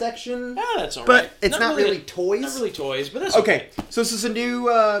reading section. Yeah, that's all right. But it's not really toys. Not really toys, but that's okay. So this is a new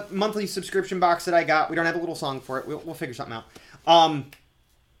monthly subscription box that I got. We don't have a little song for it. We'll figure something out.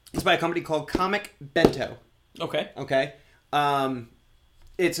 It's by a company called Comic Bento. Okay. Okay.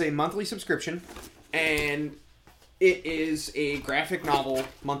 It's a monthly subscription, and it is a graphic novel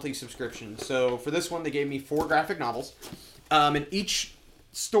monthly subscription. So for this one, they gave me 4 graphic novels, and each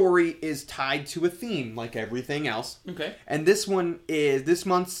story is tied to a theme, like everything else. Okay. And this one is this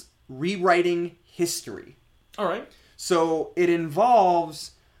month's Rewriting History. All right. So it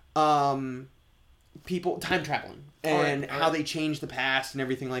involves people time traveling and how they change the past and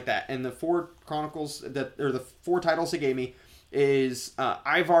everything like that. And the 4 the 4 titles they gave me is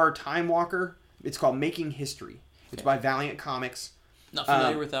Ivar Time Walker. It's called Making History. It's by Valiant Comics. Not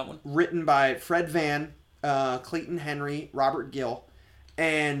familiar with that one. Written by Fred Vann, Clayton Henry, Robert Gill,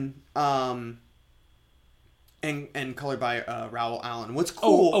 and colored by Raoul Allen. What's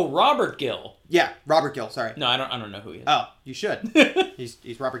cool? Oh, Robert Gill. Yeah, Robert Gill. Sorry. No, I don't know who he is. Oh, you should.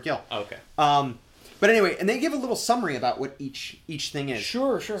 he's Robert Gill. Oh, okay. But anyway, and they give a little summary about what each thing is.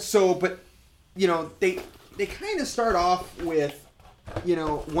 Sure. So, but you know, they kind of start off with, you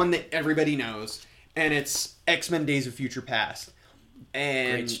know, one that everybody knows, and it's X-Men: Days of Future Past.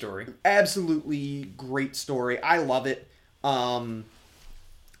 And great story. Absolutely great story. I love it. I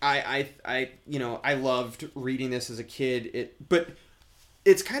loved reading this as a kid. But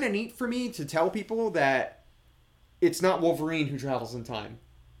it's kind of neat for me to tell people that it's not Wolverine who travels in time.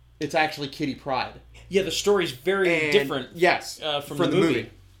 It's actually Kitty Pryde. Yeah, the story's very different. Yes, from the movie.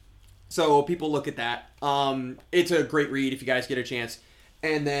 So people look at that. It's a great read if you guys get a chance.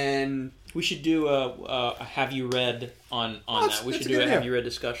 And then We should do a Have You Read on that. We should do a Have You Read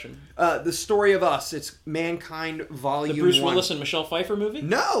discussion. The Story of Us. It's Mankind Volume 1. The Bruce Willis and Michelle Pfeiffer movie?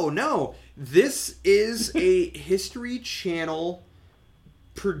 No. This is a History Channel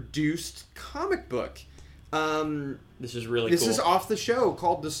produced comic book. This is really This cool. is off the show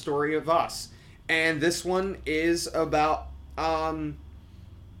called The Story of Us. And this one is about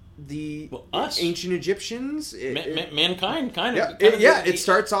the us. ancient Egyptians. Mankind, kind of. It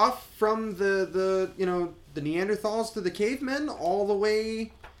starts off from the Neanderthals to the cavemen all the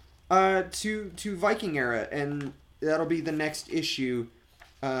way to Viking era, and that'll be the next issue.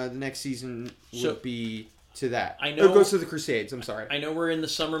 The next season would be to that. I know it goes to the Crusades. I'm sorry. I know we're in the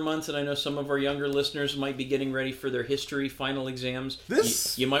summer months, and I know some of our younger listeners might be getting ready for their history final exams.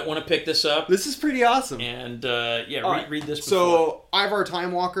 You might want to pick this up. This is pretty awesome. And read this. Before. So Ivar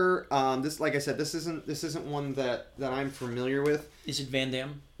Time Walker. This, like I said, this isn't one that I'm familiar with. Is it Van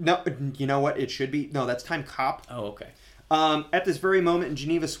Damme? No, you know what? It should be. No, that's Time Cop. Oh, okay. At this very moment in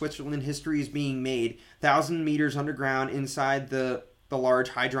Geneva, Switzerland, history is being made. 1,000 meters underground inside the Large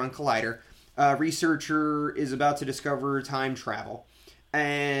Hadron Collider. A researcher is about to discover time travel.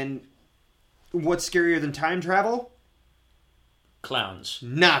 And what's scarier than time travel? Clowns.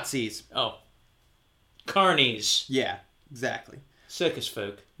 Nazis. Oh. Carnies. Yeah, exactly. Circus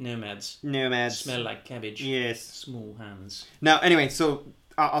folk. Nomads. Smell like cabbage. Yes. Small hands. Now, anyway, so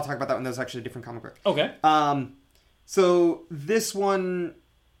I'll talk about that one. That was actually a different comic book. Okay. So this one,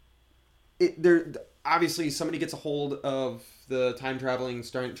 obviously somebody gets a hold of the time traveling,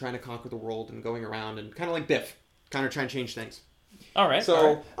 trying to conquer the world and going around and kind of like Biff, kind of trying to change things. All right.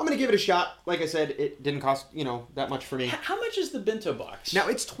 So I'm going to give it a shot. Like I said, it didn't cost, that much for me. How much is the bento box? Now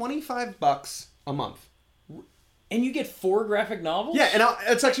it's $25 a month. And you get 4 graphic novels? Yeah, and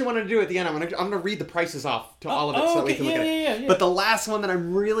that's actually what I'm going to do at the end. I'm going to read the prices off to all of it so that we can look at it. Yeah. But the last one that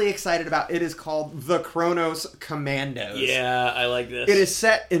I'm really excited about, it is called The Kronos Commandos. Yeah, I like this. It is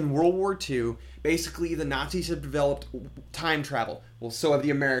set in World War II. Basically, the Nazis have developed time travel. Well, so have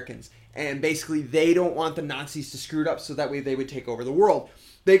the Americans. And basically, they don't want the Nazis to screw it up so that way they would take over the world.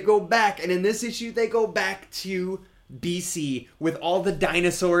 They go back, and in this issue, they go back to BC with all the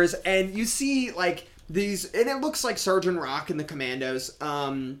dinosaurs. And you see, like, these... And it looks like Sergeant Rock and the Commandos.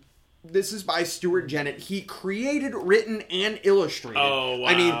 This is by Stuart Jennett. He created, written, and illustrated. Oh, wow.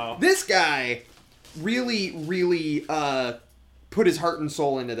 I mean, this guy really, really put his heart and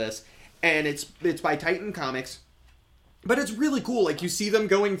soul into this. And it's by Titan Comics. But it's really cool. Like, you see them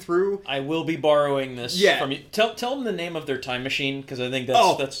going through... I will be borrowing this from you. Tell them the name of their time machine, because I think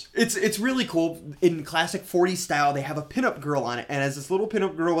that's... It's really cool. In classic 40s style, they have a pinup girl on it. And it's this little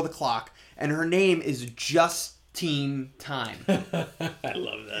pinup girl with a clock. And her name is Justine Time. I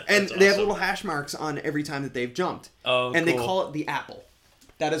love that. And That's they have awesome. little hash marks on every time that they've jumped. Oh, and cool. they call it the Apple.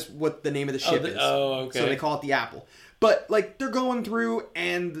 That is what the name of the ship is. Oh, okay. So they call it the Apple. But, like, they're going through,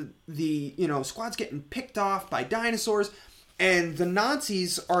 and the squad's getting picked off by dinosaurs, and the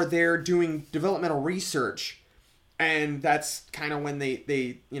Nazis are there doing developmental research, and that's kind of when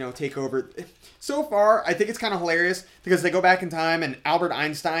they take over. So far, I think it's kind of hilarious, because they go back in time, and Albert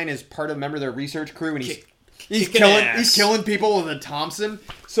Einstein is part of a member of their research crew, and he's killing people with a Thompson.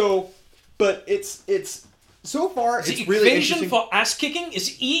 So, but it's so far, it's really interesting. The equation for ass kicking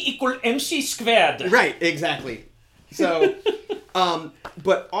is E = MC squared. Right, exactly. So,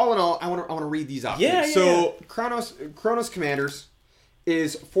 but all in all, I want to read these off. Yeah, So, Kronos Commanders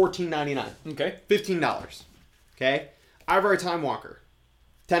is $14.99. Okay. $15. Okay. Ivar Time Walker,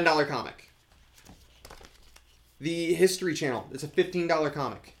 $10 comic. The History Channel, it's a $15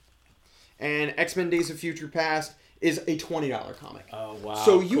 comic. And X-Men Days of Future Past is a $20 comic. Oh, wow.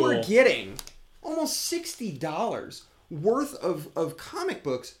 So you are getting almost $60 worth of comic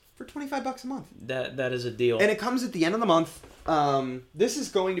books for $25 a month. That is a deal. And it comes at the end of the month. This is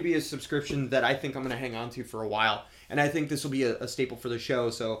going to be a subscription that I think I'm going to hang on to for a while. And I think this will be a staple for the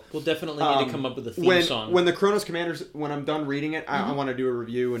show. So we'll definitely need to come up with a theme song. When the Kronos Commanders, when I'm done reading it, I want to do a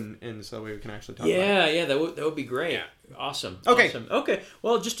review and so we can actually talk about it. Yeah, that would be great. Yeah. Awesome. Okay. Awesome. Okay.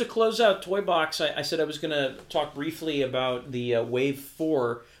 Well, just to close out Toy Box, I said I was going to talk briefly about the Wave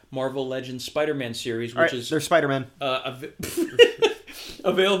 4 Marvel Legends Spider-Man series, which is... They're Spider-Man.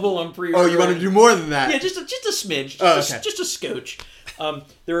 Available on pre-order. Oh, you want to do more than that? Yeah, just a smidge. Just a scotch.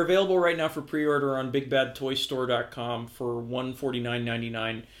 They're available right now for pre-order on BigBadToyStore.com for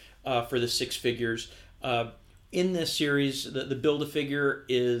 $149.99 for the 6 figures. In this series, the Build-A-Figure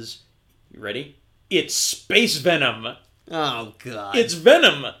is... You ready? It's Space Venom. Oh, God. It's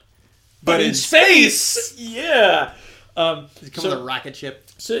Venom. But in space! Yeah! Does it come with a rocket ship?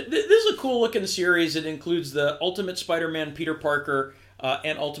 So this is a cool looking series. It includes the Ultimate Spider-Man Peter Parker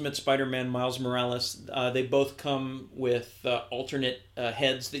and Ultimate Spider-Man Miles Morales. They both come with alternate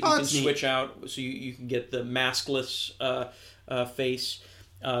heads that you can switch out, so you can get the maskless face.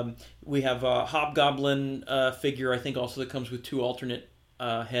 We have a Hobgoblin figure, I think, also that comes with 2 alternate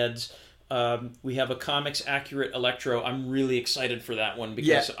heads. We have a comics accurate Electro. I'm really excited for that one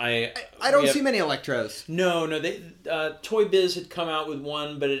because I don't see many Electros. No. They Toy Biz had come out with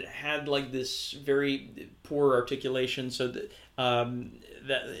one, but it had like this very poor articulation. So that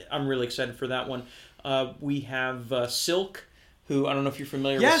I'm really excited for that one. We have Silk, who I don't know if you're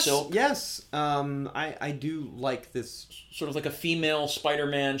familiar with Silk. Yes. I do like this. Sort of like a female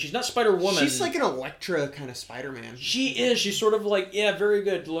Spider-Man. She's not Spider-Woman. She's like an Elektra kind of Spider-Man. She is. She's sort of like, very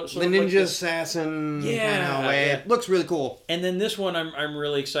good. Sort the ninja assassin kind of way. It looks really cool. And then this one I'm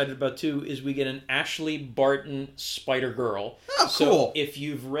really excited about too is we get an Ashley Barton Spider-Girl. Oh, cool. So if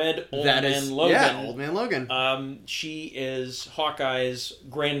you've read Old Man Logan. Yeah, Old Man Logan. She is Hawkeye's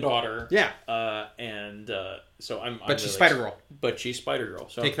granddaughter. Yeah. So I'm But she's Spider-Girl. But she's Spider-Girl.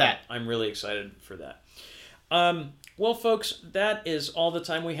 So take that. I'm really excited for that. Well, folks, that is all the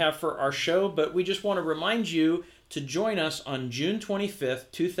time we have for our show, but we just want to remind you to join us on June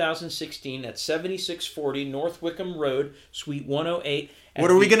 25th, 2016 at 7640 North Wickham Road, Suite 108. What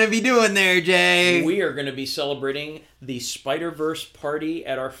are we going to be doing there, Jay? We are going to be celebrating the Spider-Verse party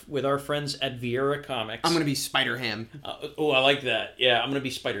with our friends at Viera Comics. I'm going to be Spider-Ham. I like that. Yeah, I'm going to be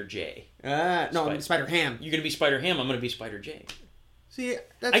Spider-J. No, Spider-Ham. You're going to be Spider-Ham, I'm going to be Spider-J. See,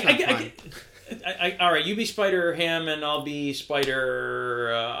 that's not fun. All right, you be Spider-Ham and I'll be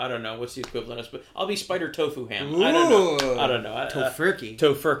Spider... I don't know. What's the equivalent of... But I'll be Spider-Tofu-Ham. Ooh, I don't know. Tofurkey.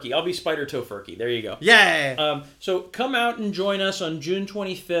 Tofurkey. I'll be Spider-Tofurkey. There you go. Yeah. So come out and join us on June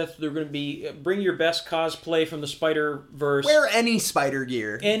 25th. They're going to be... Bring your best cosplay from the Spider-Verse. Wear any Spider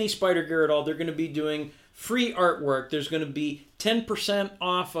gear. Any Spider gear at all. They're going to be doing free artwork. There's going to be 10%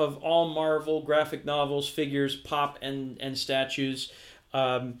 off of all Marvel graphic novels, figures, pop, and statues.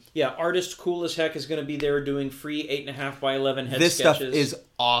 Artist Cool as Heck is going to be there doing free 8.5 by 11 head this sketches. This stuff is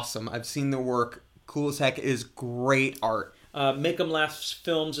awesome. I've seen the work. Cool as Heck is great art. Make 'em Laugh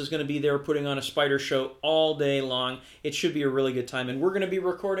Films is going to be there putting on a spider show all day long. It should be a really good time. And we're going to be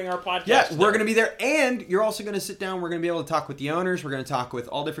recording our podcast. Yeah, we're going to be there. And you're also going to sit down. We're going to be able to talk with the owners. We're going to talk with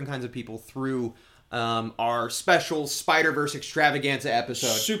all different kinds of people through our special Spider-Verse extravaganza episode.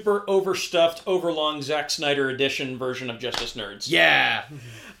 Super overstuffed, overlong Zack Snyder edition version of Just Us Nerds. Yeah.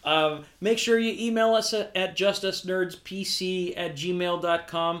 Make sure you email us at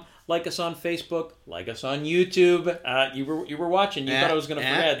justusnerdspc@gmail.com. Like us on Facebook. Like us on YouTube. You were watching. You thought I was going to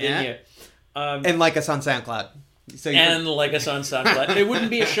forget, didn't you? And like us on SoundCloud. Like us on SoundCloud. It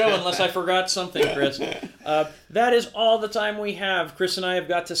wouldn't be a show unless I forgot something, Chris. That is all the time we have. Chris and I have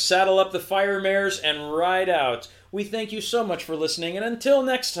got to saddle up the fire mares and ride out. We thank you so much for listening, and until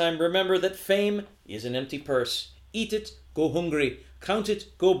next time, remember that fame is an empty purse. Eat it, go hungry. Count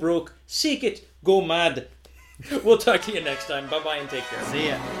it, go broke. Seek it, go mad. We'll talk to you next time. Bye-bye and take care. See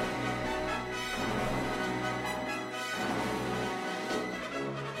ya.